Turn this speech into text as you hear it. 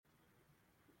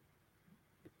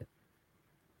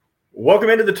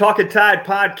Welcome into the Talking Tide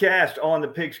podcast on the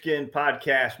Pigskin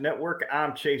Podcast Network.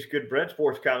 I'm Chase Goodbread,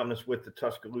 sports columnist with the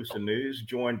Tuscaloosa News,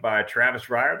 joined by Travis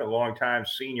Reier, the longtime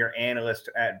senior analyst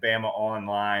at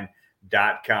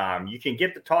BamaOnline.com. You can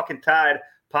get the Talking Tide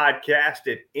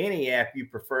podcast at any app you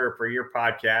prefer for your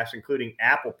podcast, including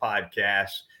Apple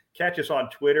Podcasts. Catch us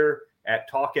on Twitter at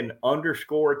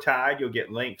Talking_Tide. You'll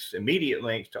get links, immediate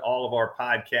links to all of our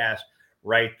podcasts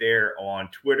right there on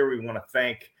Twitter. We want to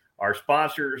thank our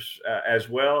sponsors as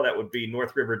well. That would be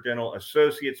North River Dental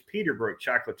Associates, Peterbrook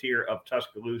Chocolatier of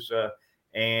Tuscaloosa,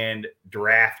 and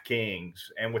DraftKings.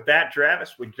 And with that,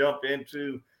 Travis, we jump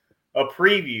into a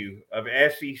preview of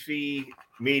SEC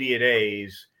Media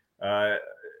Days, kind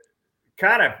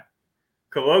of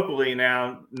colloquially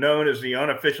now known as the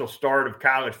unofficial start of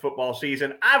college football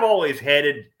season. I've always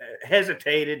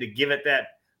hesitated to give it that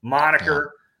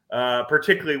moniker,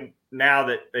 particularly now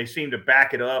that they seem to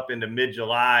back it up into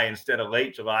mid-July instead of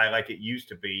late July like it used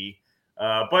to be.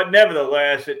 But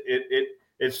nevertheless,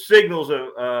 it signals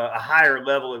a higher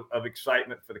level of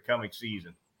excitement for the coming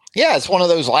season. Yeah, it's one of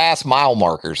those last mile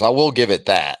markers. I will give it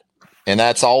that. And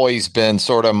that's always been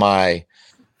sort of my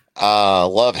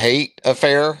love-hate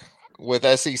affair with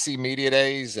SEC Media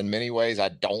Days. In many ways, I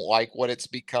don't like what it's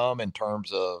become in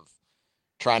terms of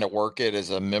trying to work it as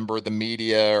a member of the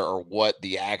media or what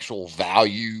the actual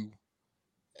value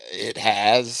it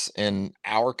has in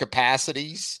our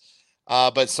capacities.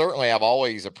 But certainly I've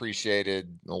always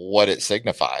appreciated what it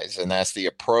signifies. And that's the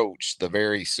approach, the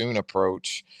very soon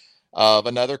approach of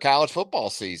another college football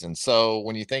season. So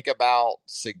when you think about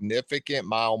significant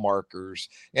mile markers,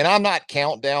 and I'm not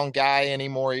countdown guy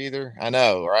anymore either. I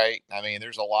know, right? I mean,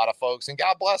 there's a lot of folks, and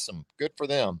God bless them. Good for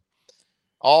them.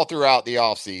 All throughout the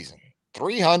off season.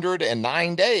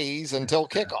 309 days until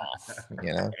kickoff,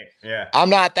 Yeah. I'm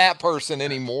not that person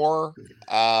anymore,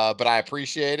 but I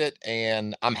appreciate it.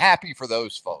 And I'm happy for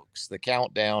those folks. The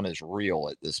countdown is real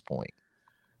at this point.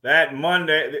 That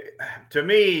Monday, to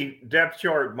me, Depth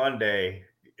Chart Monday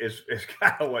is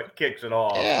kind of what kicks it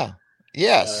off. Yeah.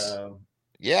 Yes.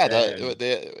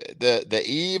 The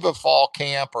eve of fall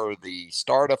camp or the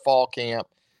start of fall camp.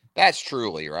 That's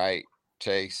truly right,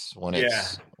 Chase, when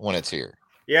it's here.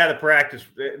 Yeah, the practice,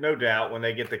 no doubt, when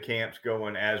they get the camps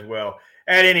going as well.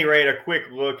 At any rate, a quick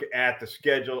look at the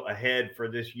schedule ahead for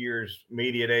this year's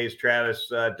Media Days,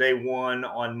 Travis. Day one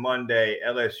on Monday,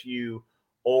 LSU,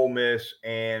 Ole Miss,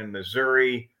 and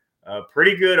Missouri.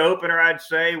 Pretty good opener, I'd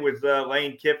say, with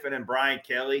Lane Kiffin and Brian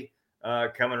Kelly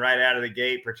coming right out of the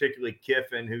gate, particularly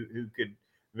Kiffin, who could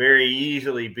very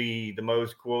easily be the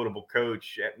most quotable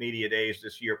coach at Media Days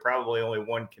this year. Probably only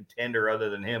one contender other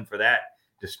than him for that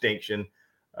distinction.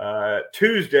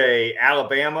 Tuesday,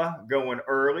 Alabama going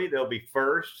early. They'll be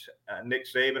first. Nick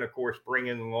Saban, of course,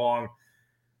 bringing along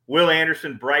Will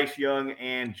Anderson, Bryce Young,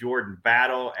 and Jordan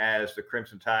Battle as the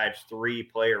Crimson Tide's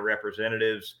 3-player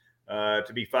representatives,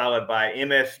 to be followed by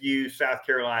MSU, South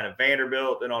Carolina,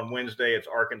 Vanderbilt. Then on Wednesday, it's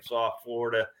Arkansas,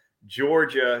 Florida,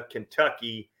 Georgia,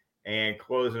 Kentucky, and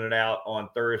closing it out on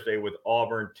Thursday with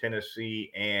Auburn,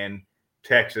 Tennessee, and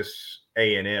Texas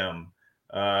A&M.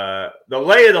 The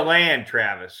lay of the land,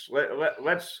 Travis.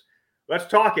 Let's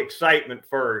talk excitement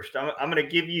first. I'm going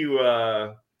to give you.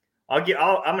 I'm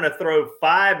going to throw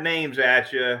 5 names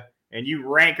at you, and you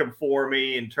rank them for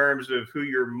me in terms of who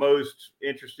you're most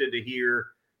interested to hear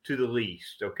to the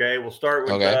least. Okay, we'll start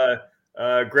with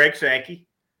Greg Sankey.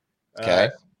 Okay.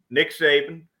 Nick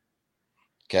Saban.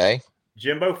 Okay.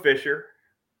 Jimbo Fisher.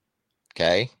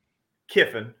 Okay.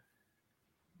 Kiffin.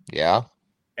 Yeah.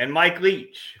 And Mike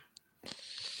Leach.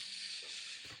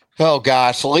 Oh,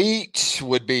 gosh. Leach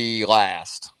would be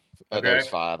last of Okay. those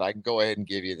 5. I can go ahead and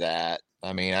give you that.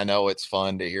 I mean, I know it's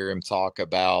fun to hear him talk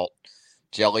about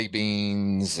jelly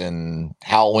beans and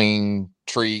Halloween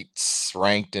treats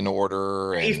ranked in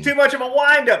order. And, he's too much of a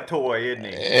wind-up toy, isn't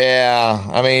he? Yeah.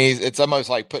 I mean, it's almost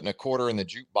like putting a quarter in the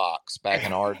jukebox back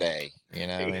in our day,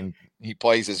 and he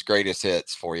plays his greatest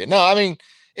hits for you. No, I mean,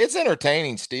 it's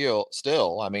entertaining still.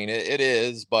 I mean, it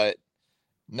is, but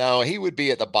no, he would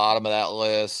be at the bottom of that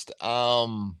list.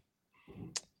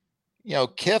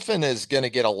 Kiffin is going to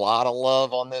get a lot of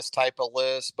love on this type of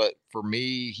list, but for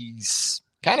me, he's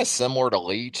kind of similar to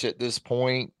Leach at this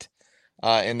point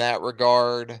in that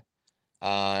regard.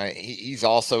 He's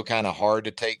also kind of hard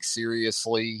to take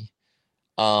seriously,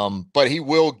 but he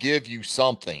will give you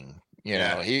something.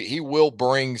 He will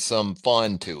bring some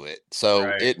fun to it. So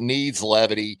It needs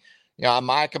levity.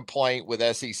 My complaint with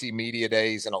SEC Media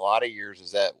Days in a lot of years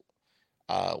is that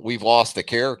we've lost the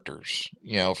characters,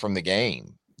 from the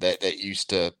game that used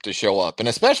to show up. And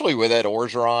especially with Ed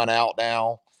Orgeron out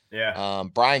now. Yeah.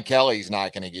 Brian Kelly's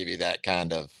not going to give you that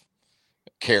kind of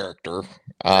character.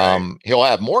 Right. He'll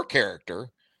have more character,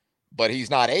 but he's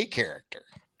not a character.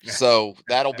 So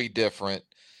that'll be different.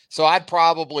 So I'd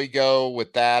probably go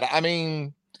with that. I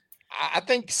mean, I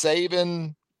think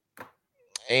Saban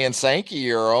and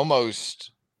Sankey are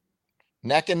almost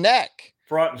neck and neck.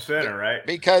 Front and center, right?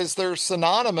 Because they're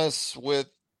synonymous with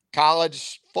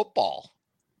college football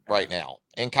right now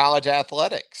and college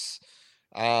athletics.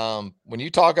 When you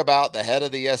talk about the head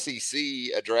of the SEC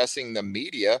addressing the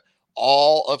media,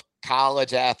 all of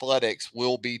college athletics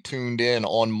will be tuned in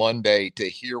on Monday to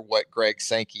hear what Greg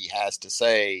Sankey has to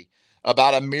say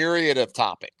about a myriad of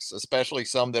topics, especially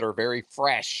some that are very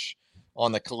fresh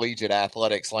on the collegiate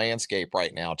athletics landscape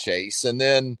right now, Chase. And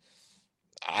then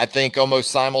I think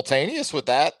almost simultaneous with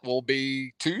that will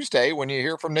be Tuesday when you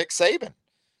hear from Nick Saban.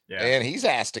 Yeah. And he's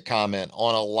asked to comment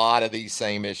on a lot of these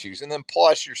same issues. And then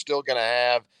plus you're still going to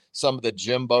have some of the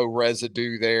Jimbo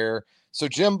residue there. So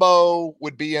Jimbo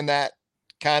would be in that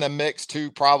kind of mix too,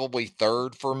 probably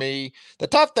third for me. The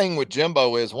tough thing with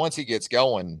Jimbo is once he gets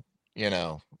going,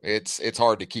 it's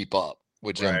hard to keep up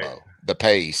with Jimbo, the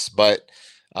pace. But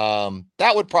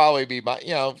that would probably be my,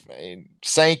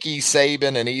 Sankey,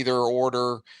 Saban in either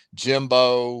order,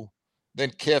 Jimbo,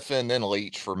 then Kiffin, then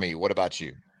Leach for me. What about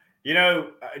you?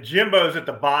 Jimbo's at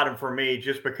the bottom for me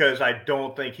just because I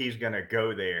don't think he's going to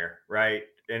go there, right?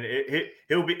 And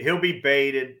he'll be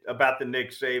baited about the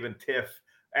Nick Saban tiff,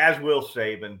 as will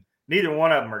Saban. Neither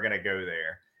one of them are going to go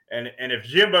there. And if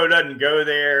Jimbo doesn't go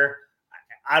there,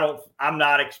 I'm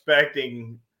not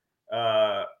expecting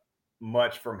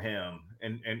much from him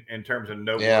in terms of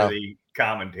noteworthy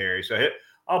commentary. So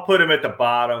I'll put him at the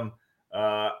bottom.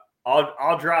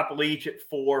 I'll drop Leach at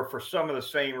 4 for some of the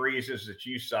same reasons that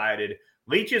you cited.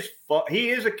 Leach is fun.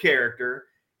 He is a character.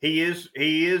 He is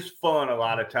fun a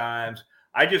lot of times.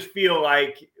 I just feel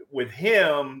like with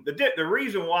him, the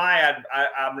reason why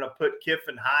I'm going to put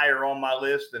Kiffin higher on my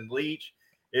list than Leach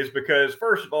is because,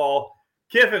 first of all,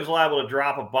 Kiffin's liable to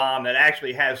drop a bomb that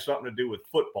actually has something to do with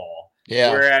football.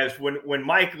 Yeah. Whereas when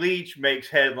Mike Leach makes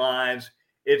headlines,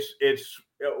 it's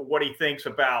what he thinks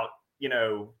about,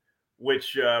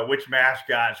 which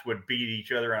mascots would beat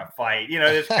each other in a fight,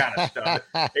 this kind of stuff.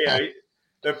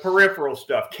 The peripheral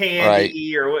stuff,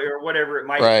 candy or whatever it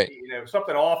might be,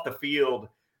 something off the field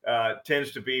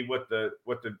tends to be what the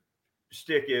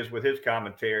stick is with his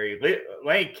commentary.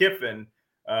 Lane Kiffin,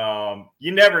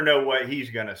 you never know what he's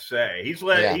going to say. He's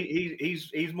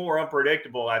more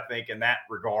unpredictable, I think, in that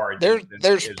regard.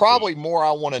 There's probably more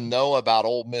I want to know about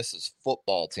Ole Miss's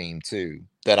football team too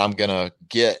that I'm going to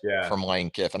get from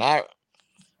Lane Kiffin.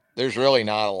 There's really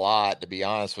not a lot, to be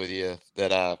honest with you,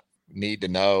 that I need to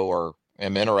know or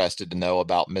am interested to know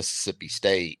about Mississippi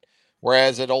State.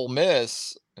 Whereas at Ole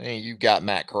Miss, you've got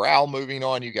Matt Corral moving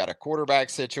on. You got a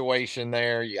quarterback situation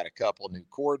there. You got a couple of new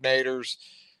coordinators.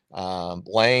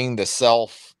 Lane, the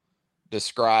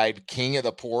self-described king of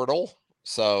the portal.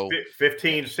 So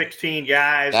 15, 16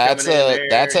 guys.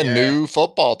 That's a new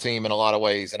football team in a lot of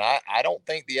ways. And I don't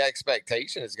think the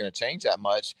expectation is going to change that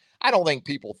much. I don't think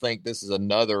people think this is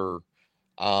another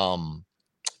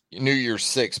New Year's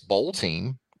Six bowl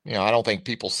team. I don't think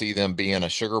people see them being a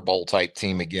Sugar Bowl type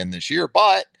team again this year,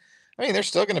 but they're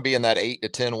still going to be in that 8 to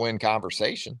 10 win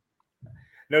conversation.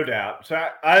 No doubt. So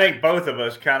I think both of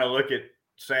us kind of look at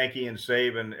Sankey and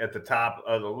Saban at the top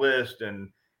of the list. And,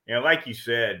 like you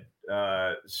said,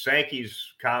 Sankey's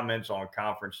comments on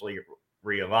conference league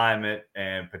realignment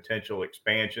and potential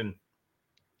expansion,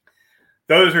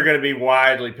 those are going to be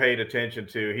widely paid attention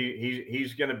to.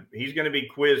 He's going to be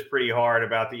quizzed pretty hard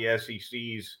about the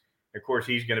SEC's. Of course,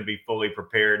 he's going to be fully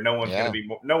prepared. No one's going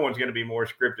to be more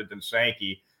scripted than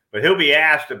Sankey, but he'll be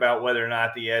asked about whether or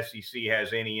not the SEC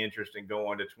has any interest in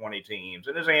going to 20 teams,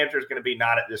 and his answer is going to be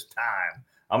not at this time.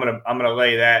 I'm going to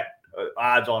lay that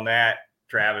odds on that,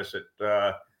 Travis, at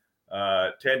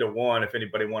 10 to 1 if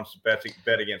anybody wants to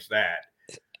bet against that.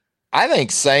 I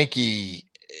think Sankey,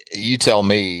 you tell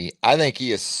me, I think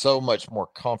he is so much more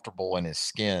comfortable in his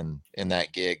skin in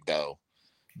that gig, though,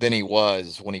 than he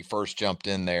was when he first jumped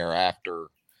in there after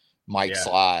Mike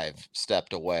Slive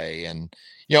stepped away. And,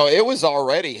 it was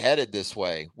already headed this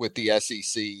way with the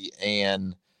SEC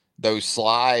and those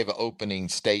Slive opening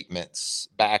statements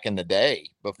back in the day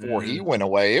before he went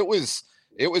away. It was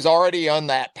already on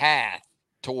that path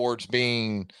towards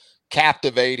being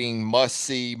captivating, must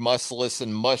see, must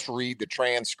listen, must read the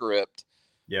transcript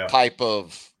type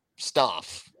of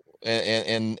stuff.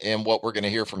 And what we're going to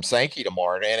hear from Sankey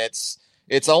tomorrow. And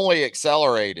it's only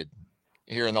accelerated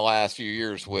here in the last few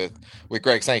years with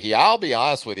Greg Sankey. I'll be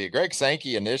honest with you. Greg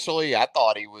Sankey, initially, I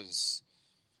thought he was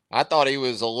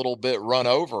a little bit run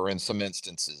over in some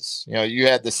instances. You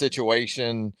had the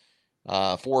situation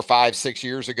 4, 5, 6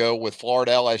 years ago with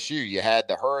Florida LSU. You had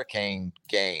the Hurricane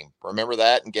game. Remember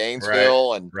that in Right.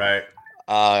 Gainesville? And, Right.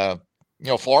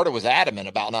 Florida was adamant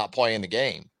about not playing the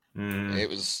game. Mm-hmm. It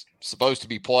was supposed to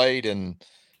be played in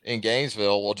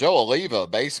Gainesville. Well, Joe Oliva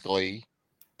basically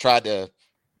tried to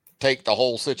take the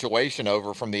whole situation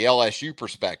over from the LSU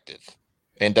perspective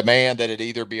and demand that it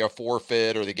either be a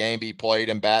forfeit or the game be played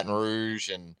in Baton Rouge.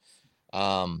 And,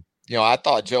 I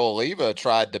thought Joe Oliva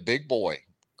tried the big boy,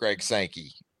 Greg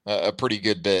Sankey, a pretty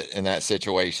good bit in that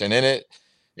situation. And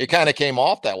it kind of came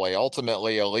off that way.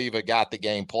 Ultimately, Oliva got the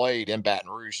game played in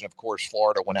Baton Rouge. And of course,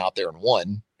 Florida went out there and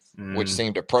won, which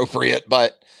seemed appropriate.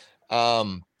 But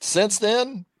since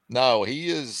then, no,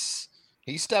 he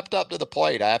stepped up to the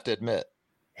plate, I have to admit.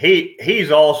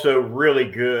 He's also really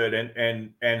good,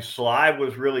 and Sly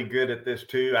was really good at this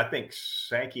too. I think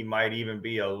Sankey might even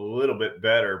be a little bit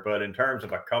better, but in terms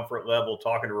of a comfort level,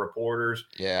 talking to reporters,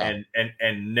 and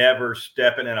never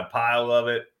stepping in a pile of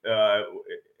it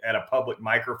at a public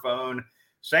microphone,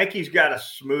 Sankey's got a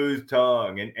smooth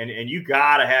tongue, and you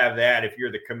got to have that if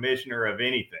you're the commissioner of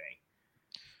anything.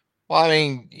 Well, I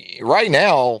mean, right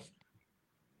now,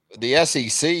 the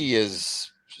SEC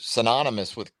is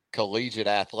synonymous with collegiate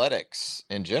athletics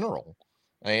in general.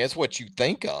 I mean, it's what you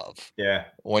think of. Yeah.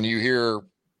 When you hear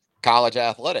college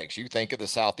athletics, you think of the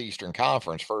Southeastern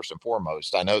Conference first and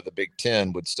foremost. I know the Big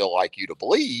Ten would still like you to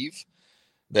believe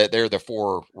that they're the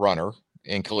forerunner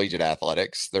in collegiate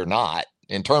athletics. They're not,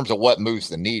 in terms of what moves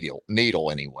the needle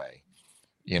anyway.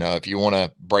 If you want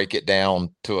to break it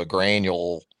down to a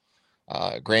granular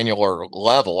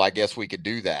level, I guess we could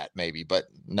do that maybe, but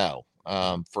no.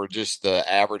 For just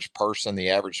the average person,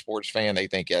 the average sports fan, they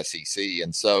think SEC.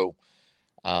 And so,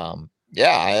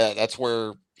 that's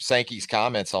where Sankey's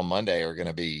comments on Monday are going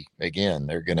to be, again,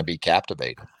 they're going to be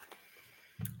captivating.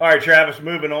 All right, Travis,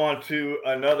 moving on to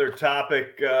another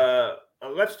topic.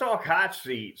 Let's talk hot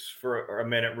seats for a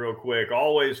minute real quick.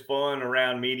 Always fun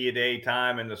around media day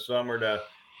time in the summer to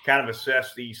kind of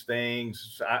assess these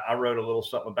things. I wrote a little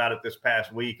something about it this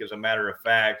past week, as a matter of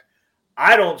fact.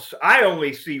 I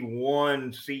only see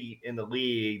one seat in the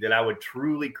league that I would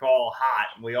truly call hot,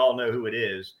 and we all know who it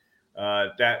is.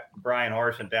 That Bryan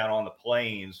Harsin down on the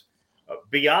Plains.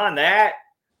 Beyond that,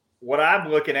 what I'm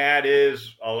looking at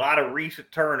is a lot of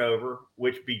recent turnover,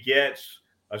 which begets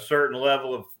a certain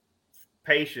level of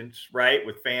patience, right,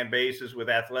 with fan bases, with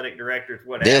athletic directors,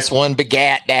 whatever. This one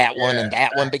begat that one, and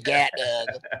that one begat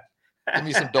that. Give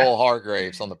me some Dole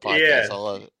Hargraves on the podcast. Yes. I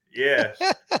love it. Yes.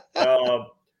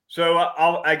 So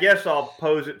I guess I'll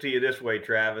pose it to you this way,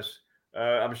 Travis.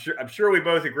 I'm sure we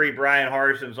both agree Bryan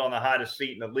Harsin's on the hottest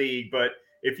seat in the league. But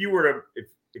if you were to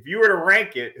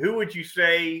rank it, who would you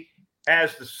say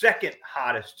has the second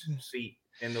hottest seat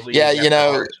in the league?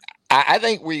 Yeah, I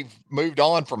think we've moved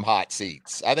on from hot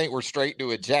seats. I think we're straight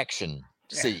to ejection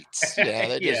seats.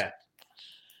 They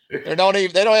don't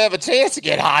have a chance to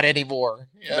get hot anymore.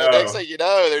 Next thing you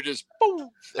know, they're just boom,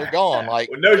 they're gone. Like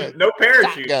no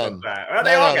parachute. Well,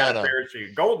 they all got a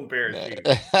parachute, golden parachute.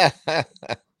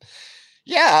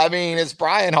 Yeah, I mean, it's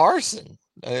Bryan Harsin.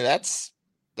 I mean, that's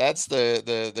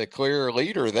the clear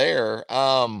leader there.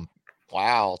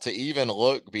 Wow, to even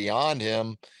look beyond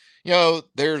him,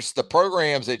 there's the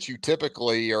programs that you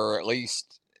typically, or at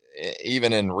least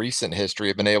even in recent history,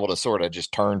 have been able to sort of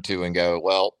just turn to and go,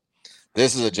 well,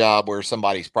 this is a job where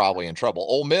somebody's probably in trouble.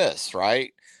 Ole Miss,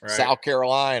 right? South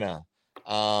Carolina,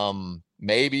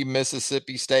 maybe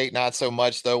Mississippi State, not so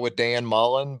much though with Dan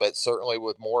Mullen, but certainly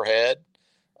with Moorhead.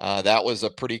 That was a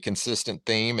pretty consistent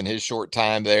theme in his short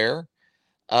time there.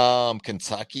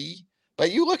 Kentucky.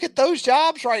 But you look at those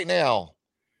jobs right now.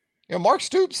 Mark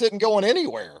Stoops isn't going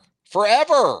anywhere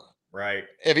forever. Right.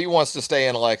 If he wants to stay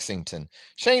in Lexington.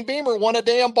 Shane Beamer won a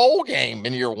damn bowl game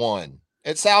in year one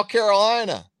at South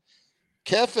Carolina.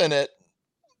 Kiffin at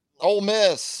Ole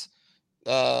Miss,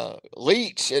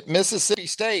 Leach at Mississippi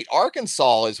State.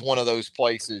 Arkansas is one of those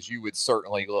places you would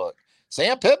certainly look.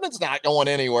 Sam Pittman's not going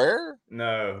anywhere.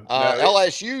 No.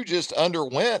 LSU just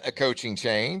underwent a coaching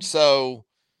change, so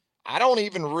I don't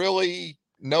even really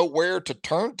know where to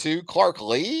turn to. Clark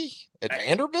Lee at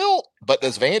Vanderbilt, but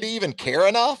does Vandy even care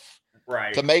enough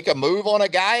to make a move on a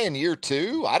guy in year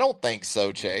two? I don't think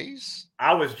so, Chase.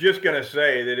 I was just going to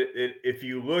say that if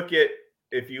you look at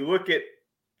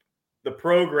the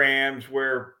programs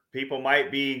where people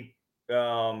might be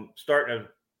starting to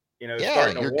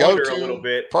wonder a little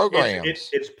bit. Programs.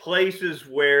 It's places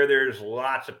where there's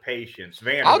lots of patience.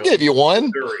 Vanderbilt, I'll give you one.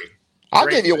 Missouri, I'll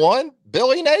give you one.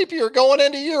 Billy Napier going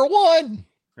into year one.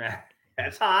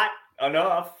 That's hot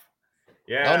enough.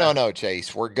 Yeah. No,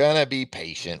 Chase. We're going to be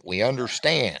patient. We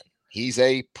understand. He's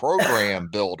a program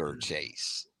builder,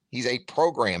 Chase. He's a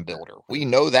program builder. We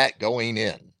know that going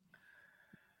in.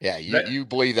 Yeah, you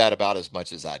believe that about as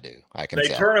much as I do. I can tell.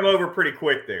 They turn him over pretty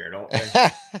quick there, don't they?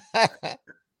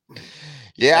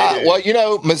 Yeah,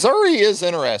 well, Missouri is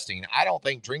interesting. I don't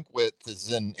think Drinkwitz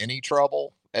is in any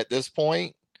trouble at this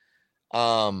point.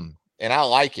 And I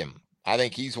like him. I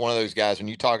think he's one of those guys when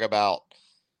you talk about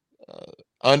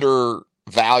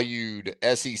undervalued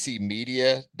SEC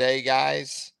media day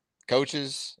guys,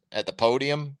 coaches at the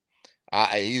podium.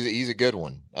 He's a good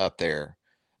one up there.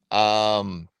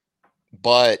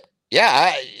 But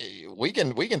yeah, we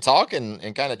can talk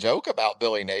and kind of joke about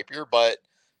Billy Napier, but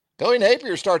Billy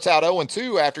Napier starts out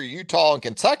 0-2 after Utah and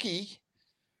Kentucky.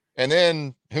 And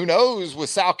then who knows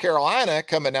with South Carolina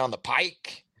coming down the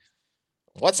pike.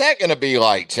 What's that going to be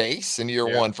like, Chase, in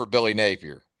year one for Billy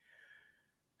Napier?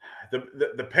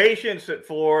 The patience at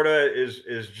Florida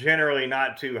is generally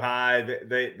not too high.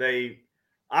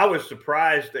 I was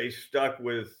surprised they stuck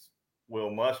with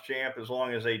Will Muschamp as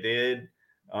long as they did.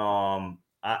 I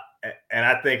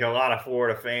think a lot of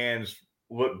Florida fans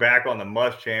look back on the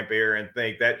Muschamp era and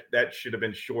think that should have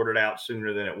been shorted out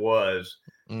sooner than it was.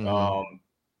 Mm-hmm.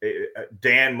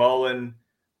 Dan Mullen,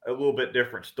 a little bit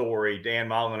different story. Dan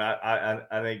Mullen,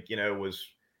 I think, was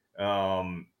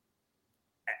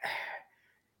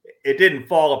it didn't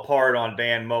fall apart on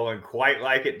Dan Mullen quite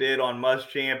like it did on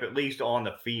Muschamp, at least on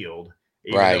the field,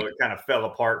 even though it kind of fell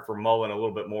apart for Mullen a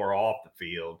little bit more off the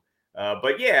field.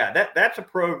 But yeah, that's a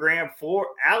program for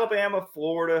Alabama,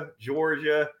 Florida,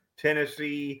 Georgia,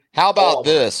 Tennessee. How about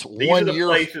this? These are the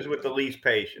places with the least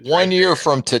patience. 1 year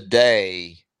from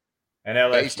today, and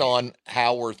LSU, based on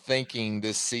how we're thinking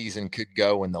this season could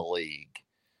go in the league,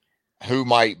 who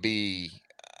might be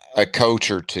a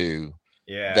coach or two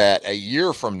that a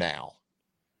year from now,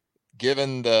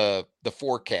 given the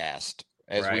forecast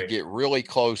as we get really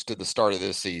close to the start of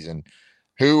this season,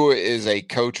 who is a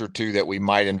coach or two that we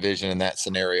might envision in that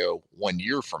scenario 1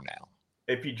 year from now?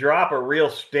 If you drop a real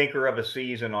stinker of a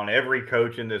season on every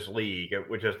coach in this league,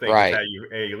 which I think is how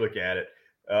you look at it,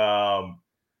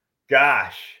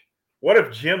 gosh, what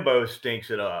if Jimbo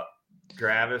stinks it up,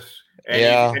 Travis?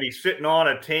 And he's sitting on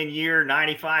a 10-year,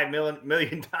 $95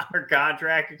 million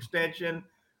contract extension.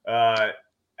 They're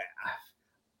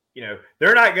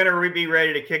not going to be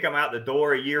ready to kick him out the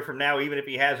door a year from now, even if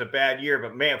he has a bad year.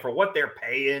 But man, for what they're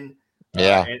paying,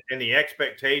 and the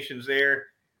expectations there,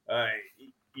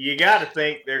 you got to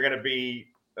think they're going to be.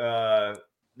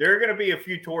 There are going to be a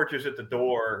few torches at the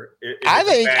door. I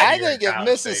think if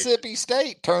Mississippi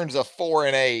State turns a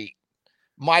 4-8,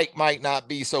 Mike might not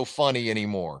be so funny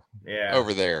anymore. Yeah,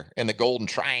 over there in the Golden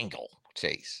Triangle,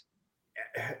 Chase.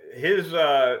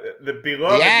 The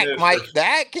beloved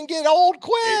that can get old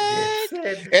quick,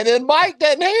 and then Mike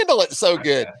doesn't handle it so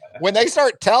good. When they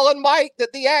start telling Mike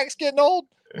that the act's getting old,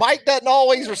 Mike doesn't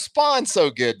always respond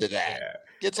so good to that.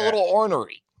 Gets a little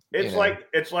ornery. It's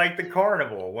like the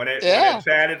carnival when it's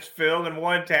had its fill in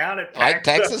one town. It like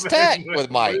Texas Tech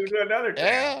with Mike. To another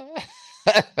town.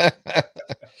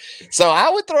 So I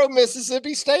would throw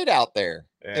Mississippi State out there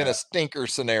in a stinker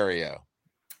scenario.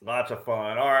 Lots of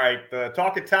fun. All right. The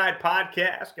Talking Tide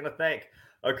podcast. Going to thank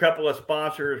a couple of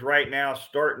sponsors right now,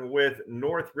 starting with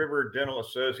North River Dental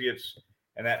Associates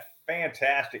and that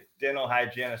fantastic dental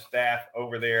hygienist staff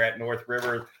over there at North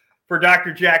River. For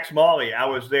Dr. Jack Smalley, I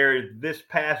was there this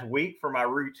past week for my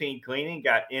routine cleaning,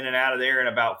 got in and out of there in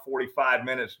about 45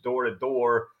 minutes door to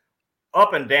door,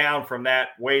 up and down from that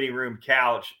waiting room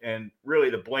couch, and really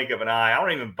the blink of an eye. I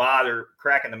don't even bother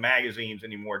cracking the magazines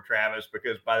anymore, Travis,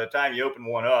 because by the time you open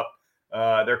one up,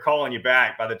 they're calling you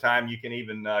back by the time you can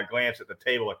even glance at the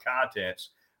table of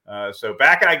contents. So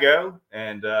back I go,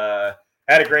 and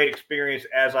had a great experience,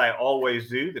 as I always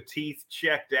do. The teeth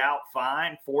checked out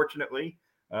fine, fortunately.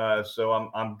 So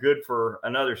I'm good for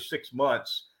another 6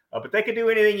 months. But they can do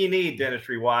anything you need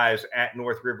dentistry-wise at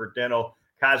North River Dental.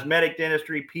 Cosmetic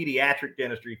dentistry, pediatric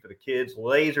dentistry for the kids,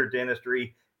 laser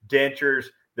dentistry, dentures.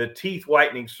 The teeth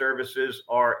whitening services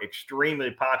are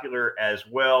extremely popular as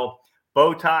well.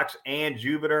 Botox and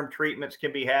Juvederm treatments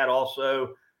can be had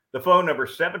also. The phone number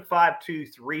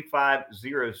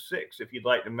 752-3506 if you'd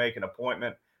like to make an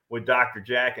appointment with Dr.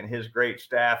 Jack and his great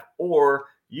staff, or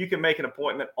you can make an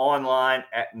appointment online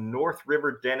at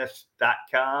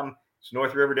northriverdentist.com. It's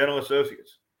North River Dental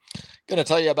Associates. Going to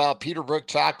tell you about Peterbrook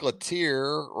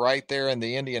Chocolatier right there in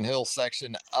the Indian Hill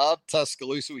section of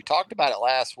Tuscaloosa. We talked about it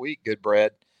last week, Good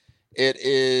Bread. It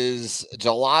is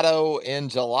gelato in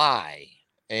July,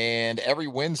 and every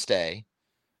Wednesday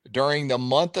during the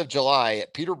month of July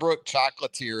at Peterbrook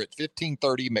Chocolatier at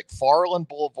 1530 McFarland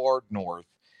Boulevard North,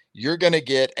 you're going to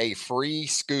get a free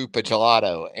scoop of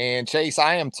gelato. And Chase,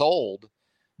 I am told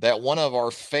that one of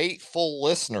our faithful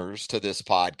listeners to this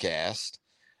podcast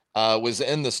was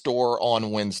in the store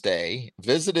on Wednesday,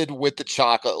 visited with the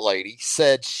chocolate lady,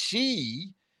 said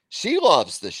she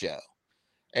loves the show,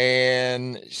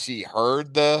 and she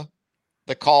heard the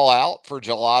call out for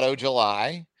Gelato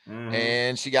July,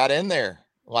 and she got in there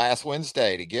last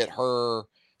Wednesday to get her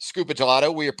scoop of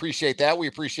gelato. We appreciate that. We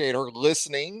appreciate her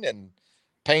listening and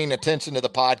paying attention to the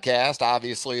podcast,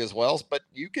 obviously, as well. But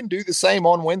you can do the same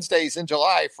on Wednesdays in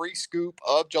July. Free scoop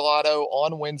of gelato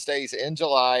on Wednesdays in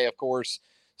July. Of course,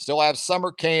 still have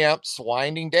summer camps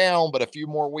winding down, but a few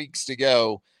more weeks to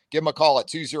go. Give them a call at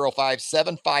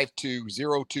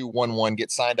 205-752-0211.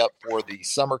 Get signed up for the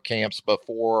summer camps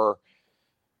before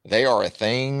they are a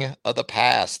thing of the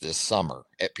past this summer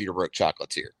at Peterbrook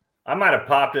Chocolatier. I might have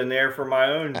popped in there for my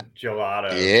own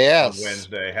gelato on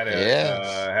Wednesday. Had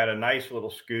a nice little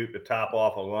scoop to top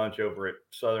off a lunch over at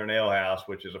Southern Ale House,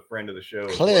 which is a friend of the show.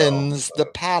 Cleanse the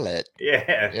palate.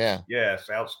 Yes,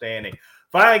 outstanding.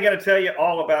 Finally, got to tell you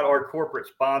all about our corporate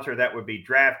sponsor. That would be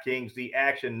DraftKings. The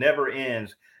action never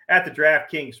ends at the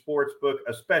DraftKings Sportsbook,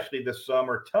 especially this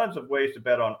summer. Tons of ways to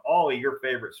bet on all of your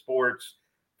favorite sports.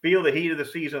 Feel the heat of the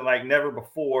season like never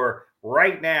before.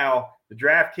 Right now, the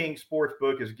DraftKings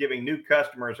Sportsbook is giving new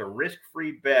customers a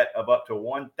risk-free bet of up to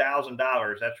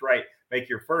 $1,000. That's right. Make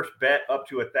your first bet up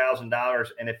to $1,000,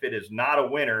 and if it is not a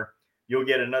winner, you'll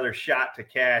get another shot to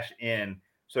cash in.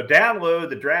 So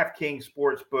download the DraftKings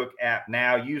Sportsbook app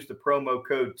now. Use the promo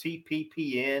code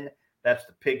TPPN. That's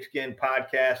the Pigskin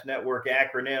Podcast Network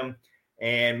acronym.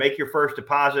 And make your first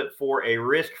deposit for a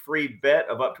risk-free bet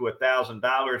of up to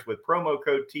 $1,000 with promo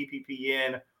code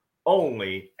TPPN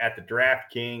only at the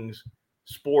DraftKings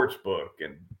Sportsbook.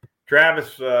 And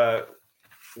Travis,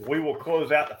 we will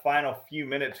close out the final few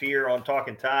minutes here on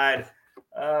Talking Tide.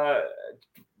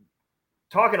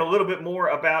 Talking a little bit more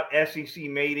about SEC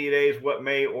Media Days, what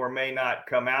may or may not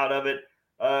come out of it.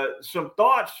 Some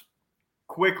thoughts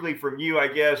quickly from you, I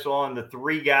guess, on the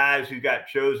three guys who got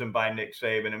chosen by Nick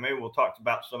Saban, and maybe we'll talk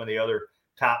about some of the other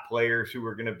top players who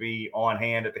are going to be on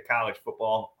hand at the College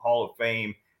Football Hall of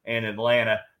Fame in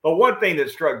Atlanta. But one thing that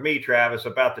struck me, Travis,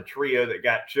 about the trio that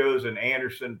got chosen,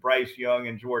 Anderson, Bryce Young,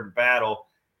 and Jordan Battle,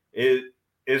 is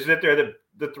that they're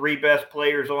the three best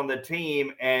players on the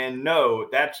team. And no,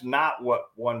 that's not what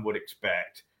one would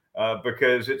expect,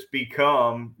 because it's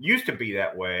used to be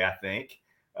that way, I think.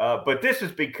 But this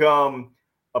has become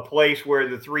a place where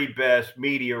the three best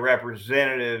media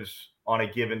representatives on a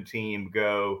given team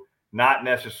go, not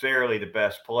necessarily the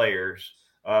best players.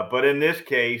 But in this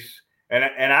case,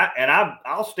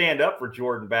 I'll stand up for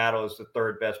Jordan Battle as the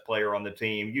third best player on the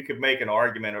team. You could make an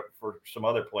argument for some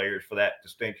other players for that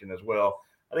distinction as well.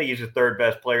 I think he's the third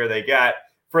best player they got.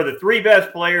 For the three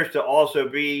best players to also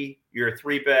be your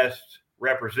three best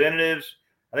representatives,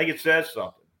 I think it says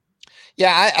something.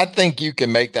 Yeah, I think you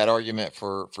can make that argument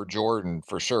for Jordan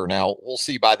for sure. Now, we'll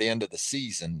see by the end of the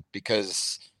season,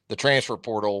 because the transfer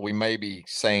portal, we may be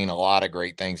saying a lot of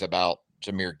great things about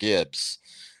Jahmyr Gibbs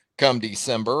come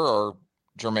December, or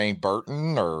Jermaine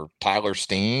Burton, or Tyler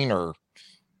Steen, or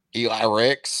Eli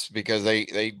Ricks, because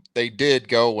they did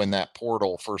go in that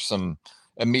portal for some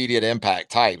immediate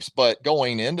impact types. But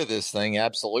going into this thing,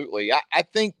 absolutely. I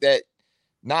think that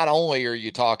not only are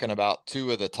you talking about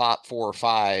two of the top 4 or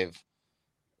 5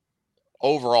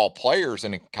 overall players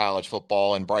in college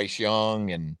football, and Bryce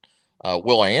Young and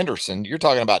Will Anderson, you're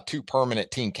talking about 2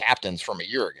 permanent team captains from a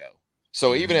year ago.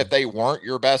 So even if they weren't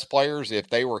your best players, if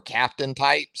they were captain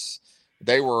types,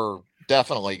 they were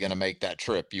definitely going to make that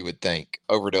trip, you would think,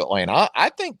 over to Atlanta. I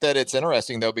think that it's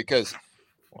interesting, though, because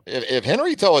if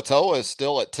Henry To'oTo'o is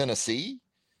still at Tennessee,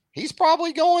 he's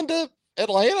probably going to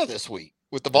Atlanta this week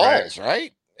with the Vols,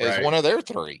 right? As one of their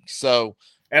 3. So,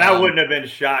 and I wouldn't have been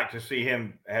shocked to see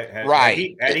him.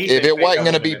 If it wasn't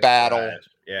going to be Battle,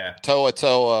 yeah,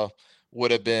 To'oTo'o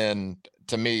would have been,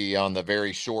 to me, on the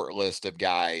very short list of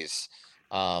guys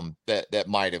that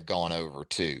might have gone over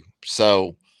too.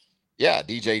 So, yeah,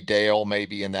 DJ Dale may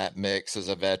be in that mix as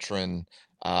a veteran.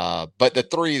 But the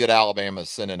 3 that Alabama's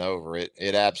sending over,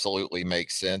 it absolutely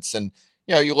makes sense. And,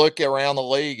 you look around the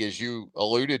league, as you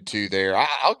alluded to there,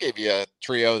 I'll give you a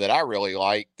trio that I really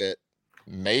like that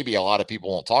maybe a lot of people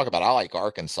won't talk about. I like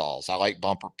Arkansas's. I like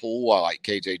Bumper Pool. I like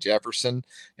KJ Jefferson,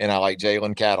 and I like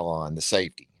Jalen Catalon, the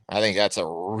safety. I think that's a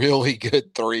really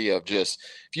good 3 of if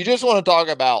you just want to talk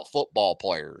about football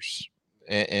players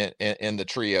in the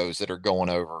trios that are going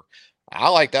over. I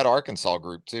like that Arkansas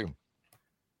group too.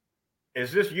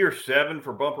 Is this year 7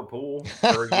 for Bumper Pool?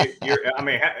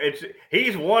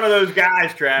 He's one of those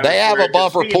guys, Travis. They have a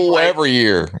Bumper Pool every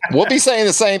year. We'll be saying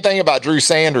the same thing about Drew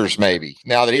Sanders, maybe,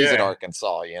 now that he's at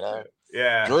Arkansas,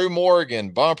 Yeah. Drew Morgan,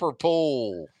 Bumper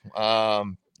Pool.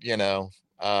 You know,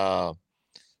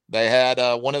 they had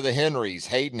one of the Henrys,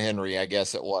 Hayden Henry, I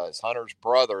guess it was, Hunter's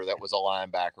brother that was a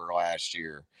linebacker last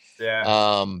year.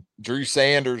 Yeah. Drew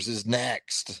Sanders is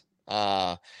next.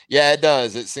 Yeah, it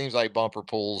does. It seems like Bumper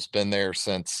Pool's been there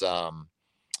since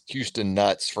Houston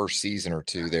Nuts' first season or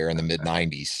two there in the mid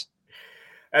 90s.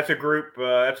 That's a group.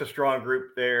 That's a strong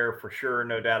group there for sure,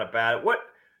 no doubt about it. What?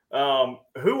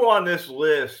 Who on this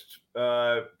list,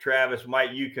 Travis,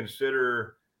 might you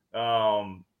consider?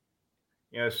 Sleeper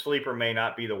may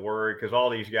not be the word because all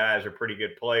these guys are pretty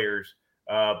good players.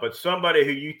 But somebody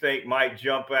who you think might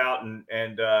jump out and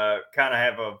kind of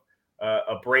have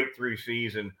a breakthrough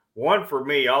season. One for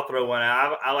me, I'll throw one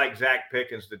out. I like Zach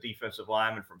Pickens, the defensive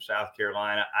lineman from South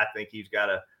Carolina. I think he's got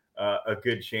a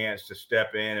good chance to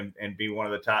step in and be one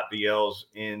of the top DLs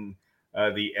in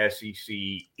the SEC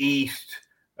East.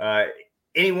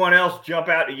 Anyone else jump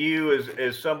out to you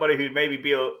as somebody who'd maybe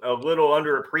be a little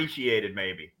underappreciated,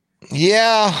 maybe?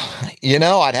 Yeah,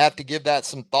 I'd have to give that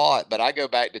some thought, but I go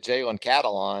back to Jalen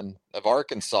Catalon of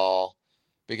Arkansas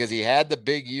because he had the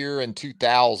big year in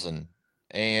 2000,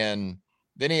 and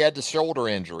then he had the shoulder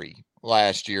injury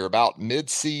last year. About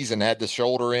mid-season, had the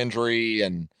shoulder injury,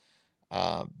 and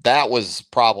that was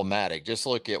problematic. Just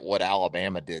look at what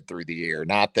Alabama did through the year.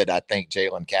 Not that I think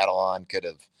Jalen Catalon could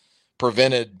have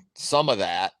prevented some of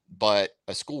that, but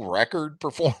a school record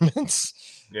performance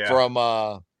from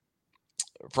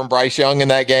Bryce Young in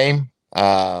that game.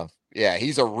 Yeah,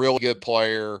 he's a really good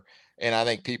player, and I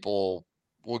think people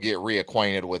will get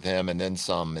reacquainted with him and then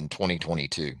some in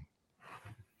 2022.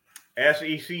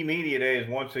 SEC Media Day is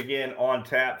once again on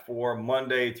tap for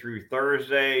Monday through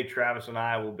Thursday. Travis and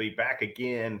I will be back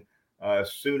again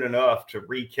soon enough to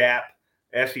recap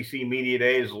SEC Media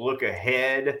Days, look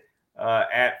ahead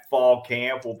at fall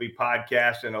camp. We'll be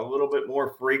podcasting a little bit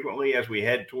more frequently as we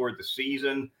head toward the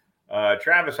season.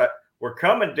 Travis, we're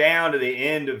coming down to the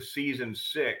end of season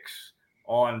 6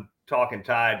 on Talking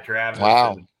Tide, Travis.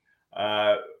 Wow.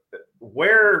 And,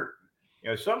 where,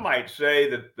 some might say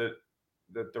that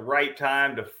the right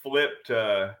time to flip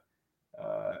to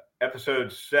episode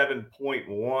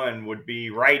 7.1 would be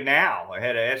right now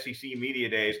ahead of SEC Media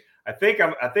Days. I think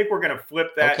we're going to flip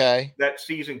that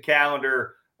season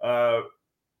calendar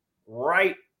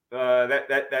right.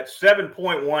 That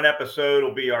 7.1 episode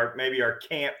will be our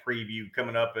camp preview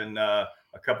coming up in a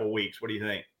couple of weeks. What do you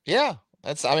think? Yeah,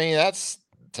 that's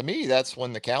to me, that's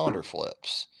when the calendar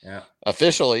flips. Yeah.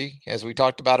 Officially, as we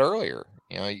talked about earlier,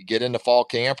 you get into fall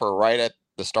camp or right at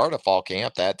the start of fall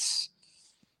camp, that's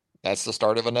the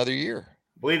start of another year.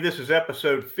 I believe this is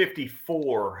episode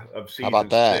 54 of season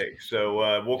 6.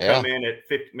 So we'll come in at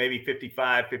maybe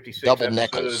 55, 56 double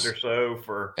episodes or so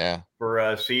for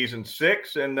season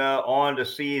 6 and on to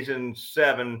season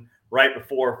 7 right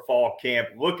before fall camp.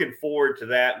 Looking forward to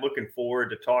that. Looking forward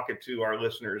to talking to our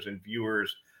listeners and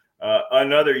viewers.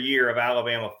 Another year of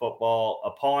Alabama football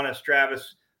upon us.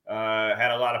 Travis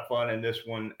had a lot of fun in this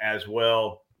one as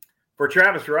well. For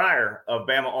Travis Reier of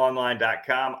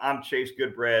BamaOnline.com, I'm Chase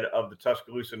Goodbread of the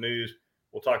Tuscaloosa News.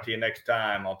 We'll talk to you next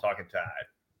time on Talking Tide.